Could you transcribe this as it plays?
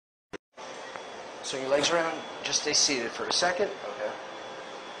Swing your legs around. Just stay seated for a second. Okay.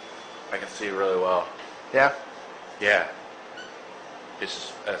 I can see really well. Yeah? Yeah.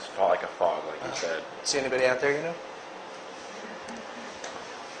 It's like a fog, like you said. See anybody out there you know?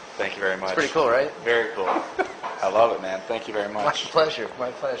 Thank you very much. It's pretty cool, right? Very cool. I love it, man. Thank you very much. My pleasure.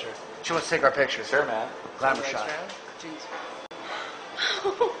 My pleasure. She wants to take our picture. Sure, man. Glamour shot. Jeez.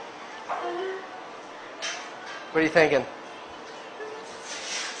 What are you thinking?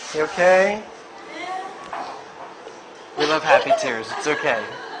 You okay? We love happy tears. It's okay.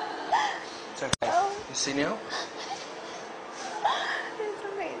 It's okay. You see Neil? It's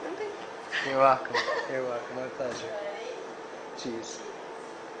amazing. You're welcome. You're welcome. My pleasure. Jeez.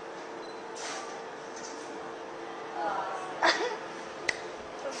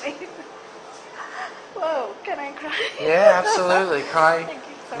 Amazing. Whoa, can I cry? Yeah, absolutely. Cry Thank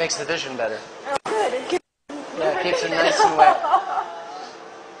you so makes the vision better. Oh, good. Yeah, it keeps it nice and wet.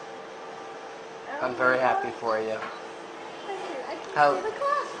 I'm very happy for you. Thank you. I can How? see the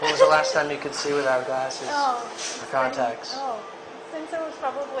glass. When was the last time you could see without glasses Oh, or contacts? Since I was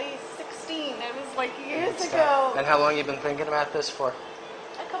probably 16. It was like years ago. And how long you been thinking about this for?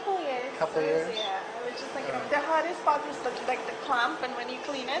 A couple of years. Couple of years? Yeah, I was just thinking the hardest part was like the clamp, and when you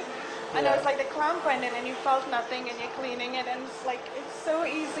clean it, and it was like the clamp went in and you felt nothing and you're cleaning it, and it's like it's so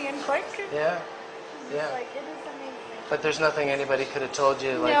easy and quick. Yeah, yeah. It's like it is amazing. But there's nothing anybody could have told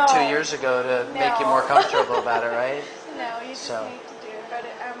you like No. 2 years ago to make you more comfortable about it, right? No, you just need to do it. But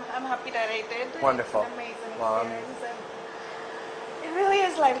I'm happy that I did. Wonderful. It's an amazing Well, experience. And it really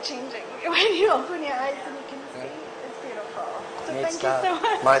is life changing when you open your eyes and you can see. It's beautiful. So Neat thank stuff. you so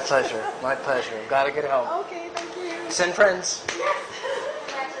much. My pleasure. My pleasure. Glad I could help. Okay, thank you. Send friends.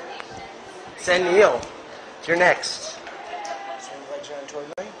 Congratulations. Send Neil. You're next. Swing your legs around toward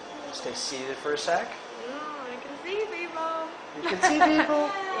me. Stay seated for a sec. I can see people. You can see people.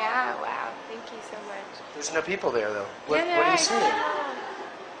 Yeah, wow. Thank you so much. There's no people there though. What Yeah, are you right. seeing?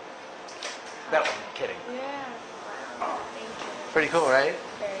 That one. Kidding. Yeah. Wow. Thank you. Pretty cool, right?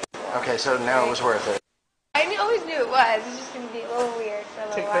 Very cool. Okay, so now it was worth it. Always knew it was. It's just going to be a little weird for a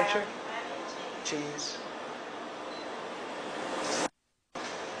little Take a while. picture. Cheese.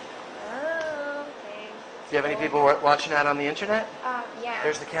 Oh, thanks. Do you have any people watching out on the internet? Yeah.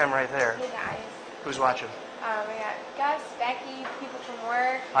 There's the camera right there. Hey guys. Who's watching? We got Gus, Becky, people from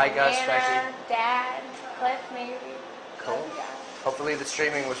work. Hi, Gus, Nana, Becky. Dad, Cliff, maybe. Cool. Love you guys. Hopefully the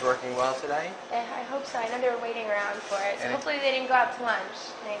streaming was working well today. I hope so. I know they were waiting around for it. So And- hopefully they didn't go out to lunch.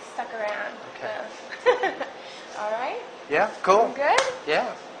 They stuck around. Okay. So. All right. Yeah, cool. You good?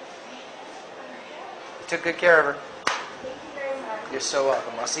 Yeah. You took good care of her. Thank you very much. You're so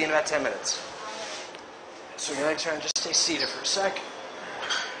welcome. I'll see you in about 10 minutes. Swing your legs around. Just stay seated for a sec.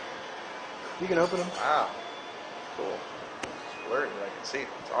 You can open them. Wow. Cool. It's blurry, but I can see.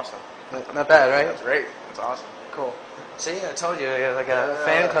 It's awesome. Not bad, right? That's great. That's awesome. Cool. See, I told you, you have like a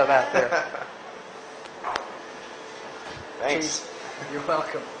fan club out there. Thanks. Jeez. You're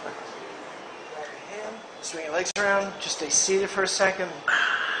welcome. Grab your hand, swing your legs around, just stay seated for a second.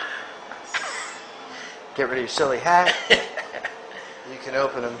 Get rid of your silly hat. You can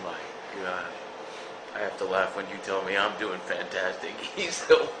open them. My God. I have to laugh when you tell me I'm doing fantastic. He's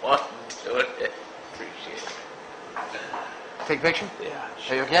the one doing it. Appreciate it. Take a picture? Yeah.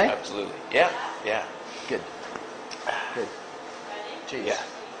 Are you okay? Absolutely. Yeah. Yeah. Good. Good. Jeez. Yeah.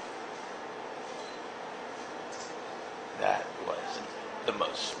 That was the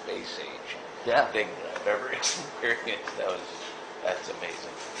most space age Yeah. thing that I've ever experienced. That's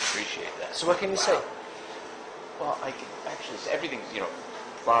amazing. Appreciate that. So what can you say? Well, I can actually see everything's,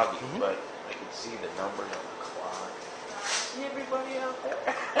 foggy, but I can see the numbers on the clock. See everybody out there.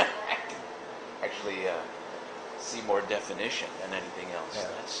 I can actually see more definition than anything else. Yeah.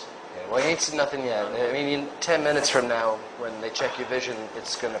 That's Yeah, well, you ain't seen nothing yet. I mean, in 10 minutes from now, when they check your vision,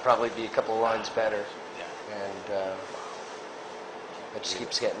 it's going to probably be a couple of lines better. yeah. And it just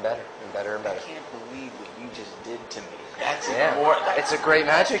keeps getting better and better and I better. can't believe what you just did to me. That's Yeah. more. It's a great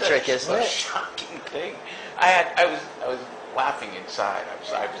magic trick, isn't a it? shocking thing. I was laughing inside.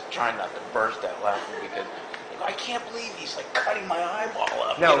 I was trying not to burst out laughing because I can't believe he's like cutting my eyeball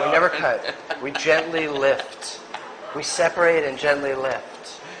up. No, we never cut. We gently lift. We separate and gently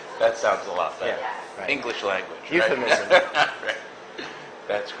lift. That sounds a lot better. Yeah, right. English language. Euphemism. Right? Right.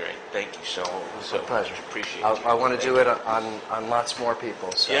 That's great. Thank you so Pleasure. much. Appreciate you. I want to Thank do you. it on lots more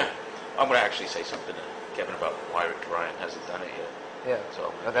people. So. Yeah. I'm going to actually say something to Kevin about why Ryan hasn't done it yet. Yeah.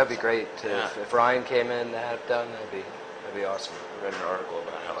 So That'd be great. Yeah. If Ryan came in to have it done, that'd be awesome. I read an article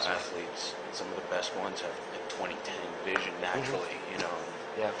about how athletes, some of the best ones, have like 20/10 vision naturally,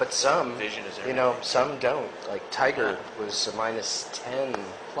 Yeah, but some, Vision is some don't. Like Tiger was a -10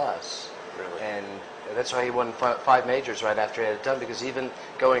 plus. Really? And that's why he won 5 majors right after he had it done, because even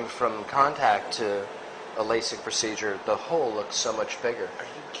going from contact to a LASIK procedure, the hole looks so much bigger. Are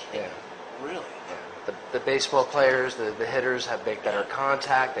you kidding? Yeah. Really? Yeah. The baseball players, the hitters have better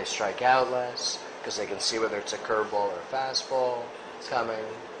contact. They strike out less because they can see whether it's a curveball or a fastball coming.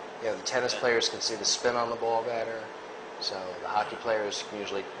 You know, the tennis players can see the spin on the ball better. So the hockey players can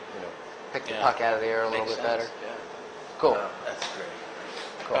usually, pick the puck out of the air a little Makes bit better. sense, Yeah. Cool. That's great.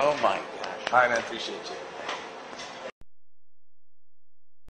 Cool. Oh my gosh. All right, man. Appreciate you.